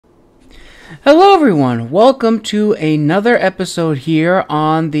Hello everyone, welcome to another episode here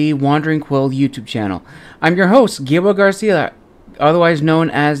on the Wandering Quill YouTube channel. I'm your host, Gabriel Garcia, otherwise known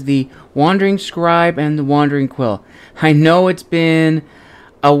as the Wandering Scribe and the Wandering Quill. I know it's been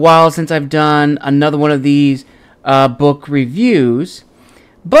a while since I've done another one of these book reviews,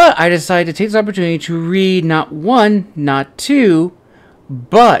 but I decided to take this opportunity to read not one, not two,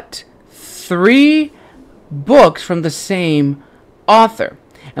 but three books from the same author.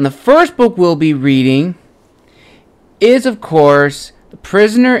 And the first book we'll be reading is, of course, The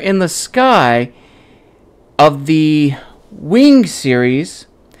Prisoner in the Sky of the Wing series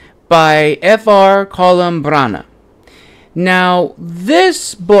by Fr. Colom Brana. Now,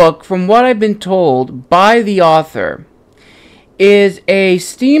 this book, from what I've been told by the author, is a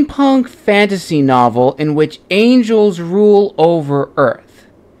steampunk fantasy novel in which angels rule over Earth.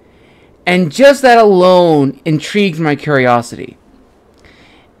 And just that alone intrigues my curiosity.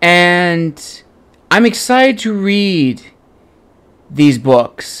 And I'm excited to read these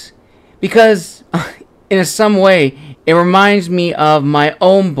books because in some way it reminds me of my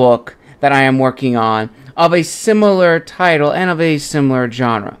own book that I am working on of a similar title and of a similar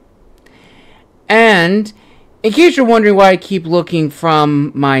genre. And in case you're wondering why I keep looking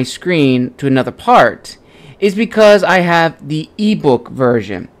from my screen to another part, is because I have the ebook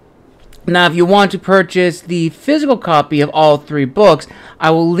version. Now, if you want to purchase the physical copy of all three books, I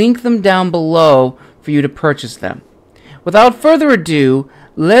will link them down below for you to purchase them. Without further ado,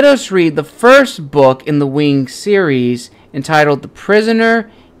 let us read the first book in the Wing series, entitled The Prisoner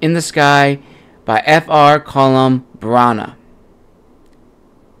in the Sky by Fr. Colom Brana.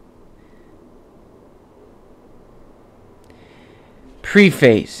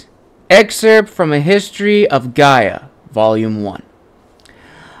 Preface. Excerpt from A History of Gaia, Volume 1.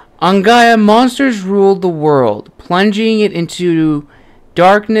 On Gaia, monsters ruled the world, plunging it into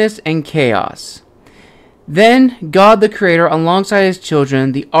darkness and chaos. Then God the Creator, alongside his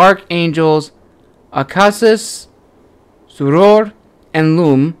children, the archangels Akasis, Suror, and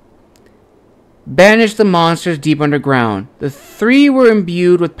Lumen, banished the monsters deep underground. The three were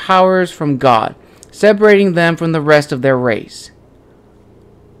imbued with powers from God, separating them from the rest of their race.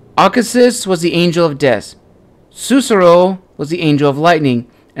 Akasis was the angel of death, Susuro was the angel of lightning,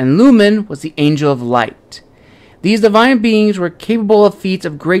 and Lumen was the angel of light. These divine beings were capable of feats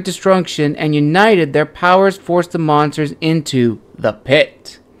of great destruction, and united, their powers forced the monsters into the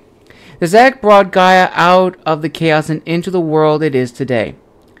pit. This act brought Gaia out of the chaos and into the world it is today.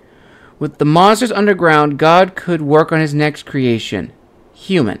 With the monsters underground, God could work on his next creation,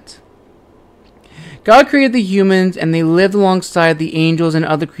 humans. God created the humans, and they lived alongside the angels and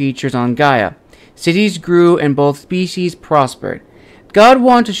other creatures on Gaia. Cities grew, and both species prospered. God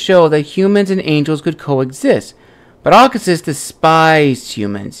wanted to show that humans and angels could coexist, but Akasis despised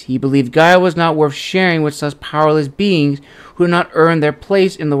humans. He believed Gaia was not worth sharing with such powerless beings who had not earned their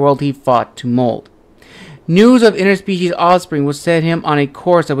place in the world he fought to mold. News of interspecies offspring would set him on a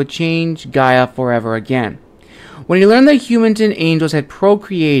course that would change Gaia forever again. When he learned that humans and angels had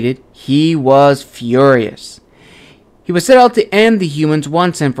procreated, he was furious. He would set out to end the humans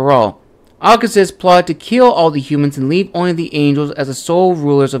once and for all. Akasis plotted to kill all the humans and leave only the angels as the sole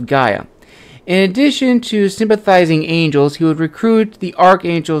rulers of Gaia. In addition to sympathizing angels, he would recruit the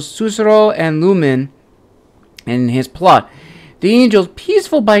archangels Susuro and Lumen in his plot. The angels,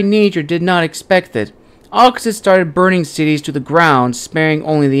 peaceful by nature, did not expect it. Akasis started burning cities to the ground, sparing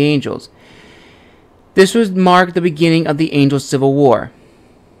only the angels. This would mark the beginning of the Angel Civil War.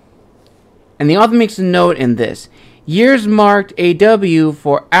 And the author makes a note in this. Years marked AW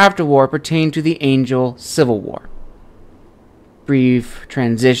for afterwar pertain to the Angel Civil War. Brief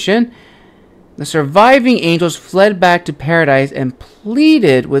transition. The surviving angels fled back to paradise and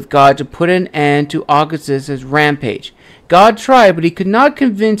pleaded with God to put an end to Akasis' rampage. God tried, but he could not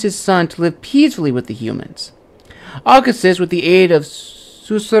convince his son to live peacefully with the humans. Akasis, with the aid of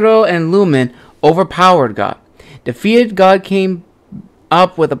Susuro and Lumen, overpowered God. Defeated, God came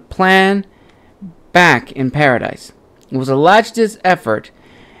up with a plan back in paradise. It was a last-ditch effort.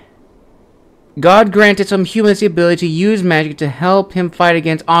 God granted some humans the ability to use magic to help him fight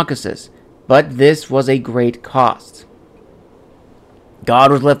against Akasis, but this was a great cost.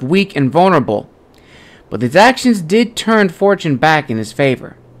 God was left weak and vulnerable, but his actions did turn fortune back in his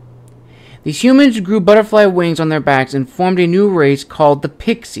favor. These humans grew butterfly wings on their backs and formed a new race called the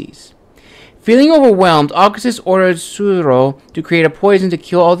Pixies. Feeling overwhelmed, Akasis ordered Susuro to create a poison to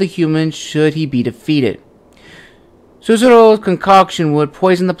kill all the humans should he be defeated. Susuro's concoction would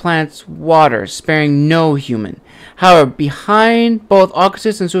poison the planet's water, sparing no human. However, behind both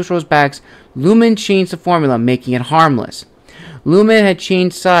Akasis and Susuro's backs, Lumen changed the formula, making it harmless. Lumen had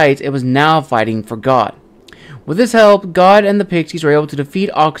changed sides and was now fighting for God. With his help, God and the Pixies were able to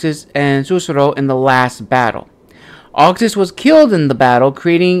defeat Oxus and Susuro in the last battle. Oxus was killed in the battle,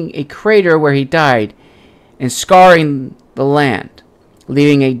 creating a crater where he died and scarring the land,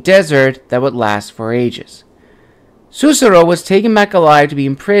 leaving a desert that would last for ages. Susuro was taken back alive to be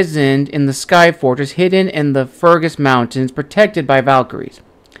imprisoned in the Sky Fortress hidden in the Fergus Mountains, protected by Valkyries.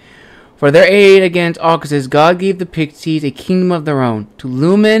 For their aid against Oxus, God gave the Pixies a kingdom of their own. To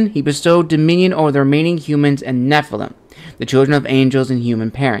Lumen, he bestowed dominion over the remaining humans and Nephilim, the children of angels and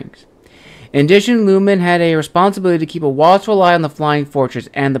human pairings. In addition, Lumen had a responsibility to keep a watchful eye on the flying fortress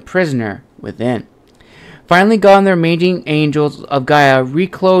and the prisoner within. Finally, God and the remaining angels of Gaia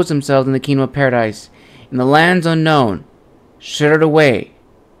reclosed themselves in the kingdom of paradise, in the lands unknown, shuttered away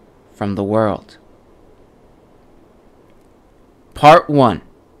from the world. Part 1.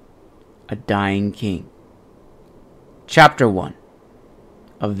 A Dying King. Chapter 1.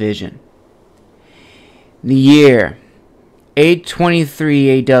 A Vision. The year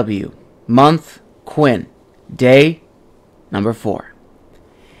 823 AW. Month Quinn. Day number 4.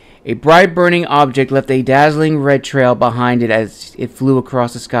 A bright burning object left a dazzling red trail behind it as it flew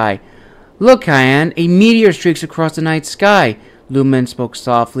across the sky. "Look, Cayenne, a meteor streaks across the night sky," Lumen spoke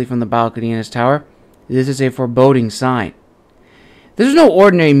softly from the balcony in his tower. "This is a foreboding sign." This was no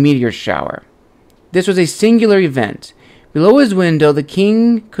ordinary meteor shower. This was a singular event. Below his window, the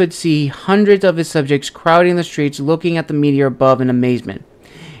king could see hundreds of his subjects crowding the streets, looking at the meteor above in amazement.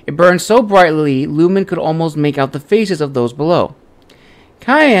 It burned so brightly, Lumen could almost make out the faces of those below.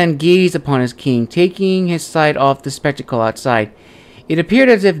 Cayenne gazed upon his king, taking his sight off the spectacle outside. It appeared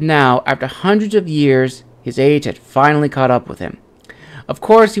as if now, after hundreds of years, his age had finally caught up with him. Of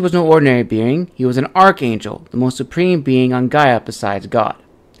course, he was no ordinary being. He was an archangel, the most supreme being on Gaia besides God.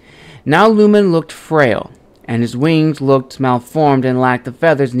 Now Lumen looked frail, and his wings looked malformed and lacked the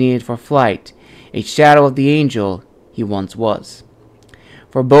feathers needed for flight, a shadow of the angel he once was.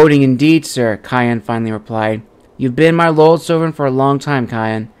 "Foreboding indeed, sir," Cayenne finally replied. "You've been my loyal servant for a long time,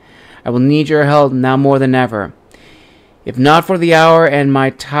 Cayenne. I will need your help now more than ever. If not for the hour and my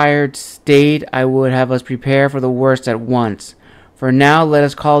tired state, I would have us prepare for the worst at once. For now, let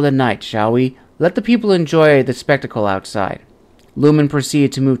us call it a night, shall we? Let the people enjoy the spectacle outside." Lumen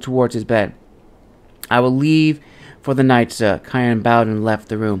proceeded to move towards his bed. "I will leave for the night, sir." Cayenne bowed and left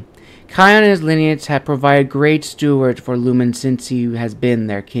the room. Cayenne and his lineage have provided great stewards for Lumen since he has been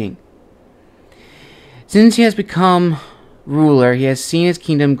their king. Since he has become ruler, he has seen his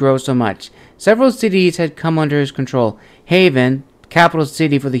kingdom grow so much. Several cities had come under his control. Haven, capital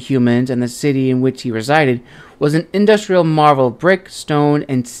city for the humans, and the city in which he resided, was an industrial marvel of brick, stone,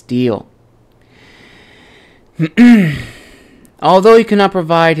 and steel. Although he could not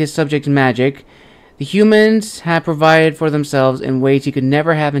provide his subjects magic, the humans had provided for themselves in ways he could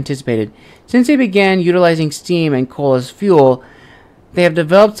never have anticipated. Since they began utilizing steam and coal as fuel, they have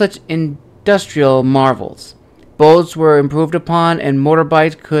developed such industrial marvels. Boats were improved upon, and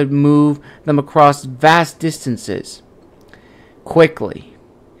motorbikes could move them across vast distances quickly.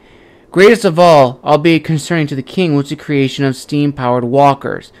 Greatest of all, albeit concerning to the king, was the creation of steam-powered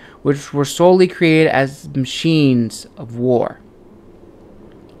walkers, which were solely created as machines of war.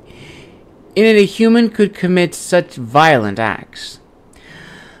 In it, a human could commit such violent acts.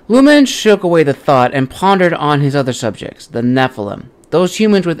 Lumen shook away the thought and pondered on his other subjects, the Nephilim, those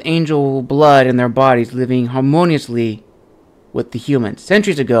humans with angel blood in their bodies living harmoniously with the humans.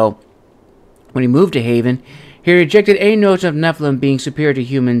 Centuries ago, when he moved to Haven, he rejected any notion of Nephilim being superior to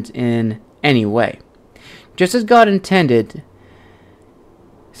humans in any way. Just as God intended,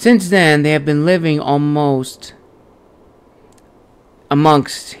 since then they have been living almost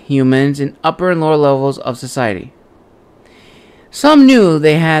amongst humans in upper and lower levels of society. Some knew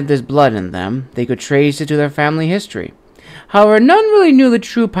they had this blood in them. They could trace it to their family history. However, none really knew the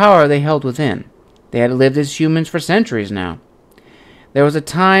true power they held within. They had lived as humans for centuries now. There was a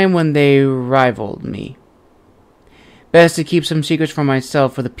time when they rivaled me. "Best to keep some secrets for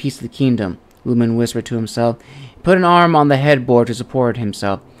myself for the peace of the kingdom," Lumen whispered to himself. He put an arm on the headboard to support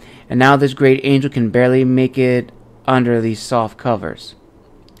himself, and now this great angel can barely make it under these soft covers.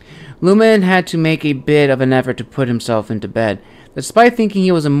 Lumen had to make a bit of an effort to put himself into bed. Despite thinking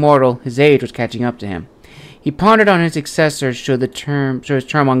he was immortal, his age was catching up to him. He pondered on his successor should his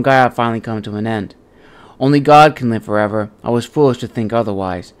term on Gaia finally come to an end. Only God can live forever. I was foolish to think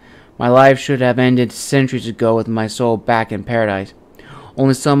otherwise. My life should have ended centuries ago with my soul back in paradise.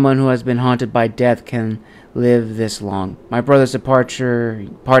 Only someone who has been haunted by death can live this long. My brother's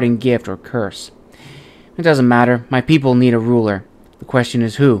parting gift or curse. It doesn't matter. My people need a ruler. The question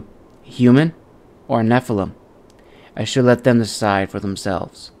is who? A human or a Nephilim? I should let them decide for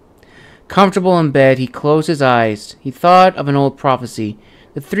themselves. Comfortable in bed, he closed his eyes. He thought of an old prophecy.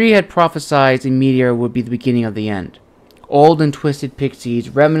 The three had prophesied a meteor would be the beginning of the end. Old and twisted pixies,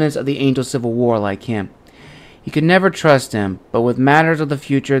 remnants of the angel civil war like him. He could never trust them, but with matters of the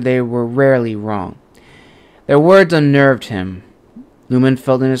future they were rarely wrong. Their words unnerved him. Lumen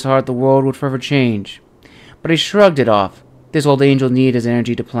felt in his heart the world would forever change. But he shrugged it off. This old angel needed his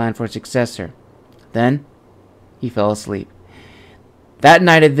energy to plan for a successor. Then he fell asleep. That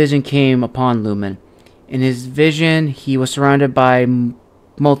night a vision came upon Lumen. In his vision he was surrounded by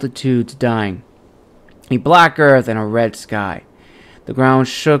multitudes dying. A black earth and a red sky. The ground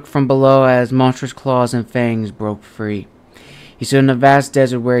shook from below as monstrous claws and fangs broke free. He stood in a vast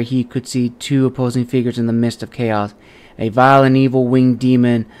desert where he could see two opposing figures in the midst of chaos. A vile and evil winged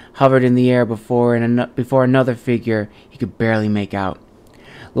demon hovered in the air before another figure he could barely make out.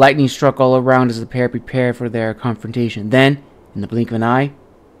 Lightning struck all around as the pair prepared for their confrontation. Then, in the blink of an eye,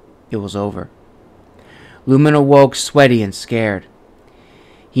 it was over. Lumen awoke sweaty and scared.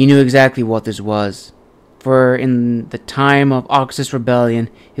 He knew exactly what this was, for in the time of Oxus rebellion,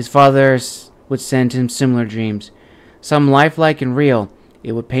 his father would send him similar dreams. Some lifelike and real.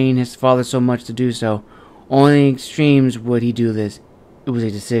 It would pain his father so much to do so. Only in extremes would he do this. It was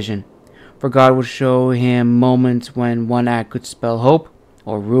a decision. For God would show him moments when one act could spell hope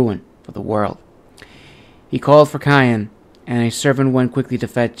or ruin for the world. He called for Kian, and a servant went quickly to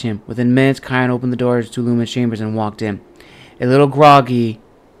fetch him. Within minutes, Kian opened the doors to Lumen's chambers and walked in, a little groggy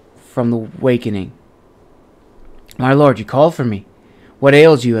from the awakening. "My lord, you called for me. What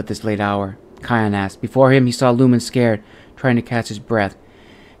ails you at this late hour?" Kian asked. Before him, he saw Lumen scared, trying to catch his breath.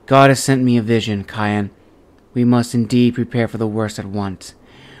 "God has sent me a vision, Kian. We must indeed prepare for the worst at once.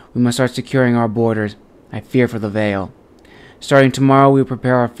 We must start securing our borders. I fear for the Veil. Starting tomorrow, we will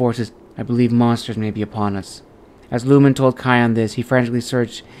prepare our forces. I believe monsters may be upon us." As Lumen told Kian this, he frantically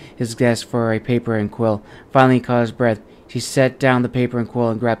searched his desk for a paper and quill. Finally, he caught his breath. He set down the paper and quill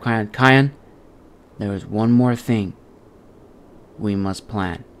and grabbed Kian. "Kian, there is one more thing we must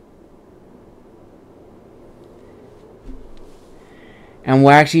plan." And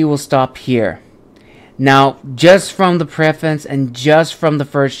we'll stop here. Now, just from the preface and just from the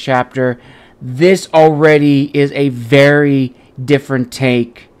first chapter, this already is a very different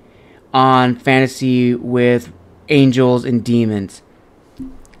take on fantasy with angels and demons.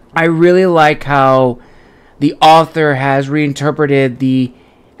 I really like how the author has reinterpreted the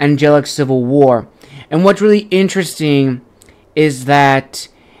angelic civil war. And what's really interesting is that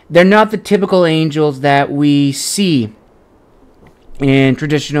they're not the typical angels that we see in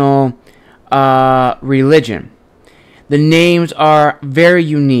traditional religion. The names are very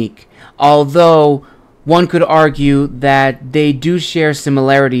unique, although one could argue that they do share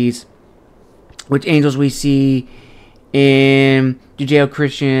similarities with angels we see in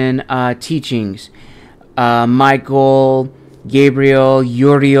Judeo-Christian teachings. Michael, Gabriel,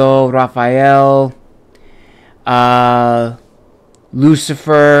 Uriel, Raphael,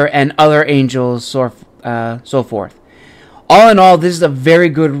 Lucifer, and other angels, so forth. All in all, this is a very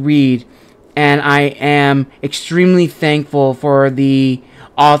good read, and I am extremely thankful for the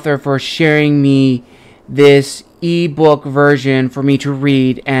author for sharing me this ebook version for me to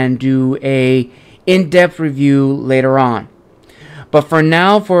read and do a in-depth review later on. But for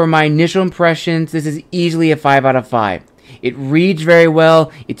now, for my initial impressions, this is easily a 5 out of 5. It reads very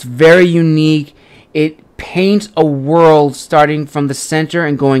well, it's very unique, it paints a world starting from the center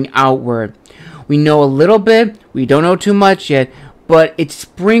and going outward. We know a little bit, we don't know too much yet, but it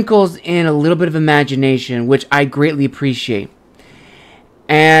sprinkles in a little bit of imagination, which I greatly appreciate.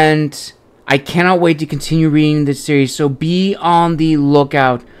 And I cannot wait to continue reading this series, so be on the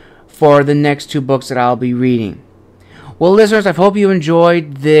lookout for the next 2 books that I'll be reading. Well, listeners, I hope you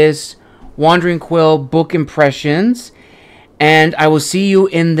enjoyed this Wandering Quill book impressions, and I will see you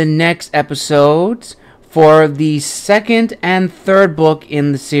in the next episodes for the 2nd and 3rd book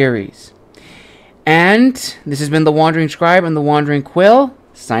in the series. And this has been the Wandering Scribe and the Wandering Quill,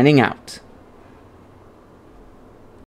 signing out.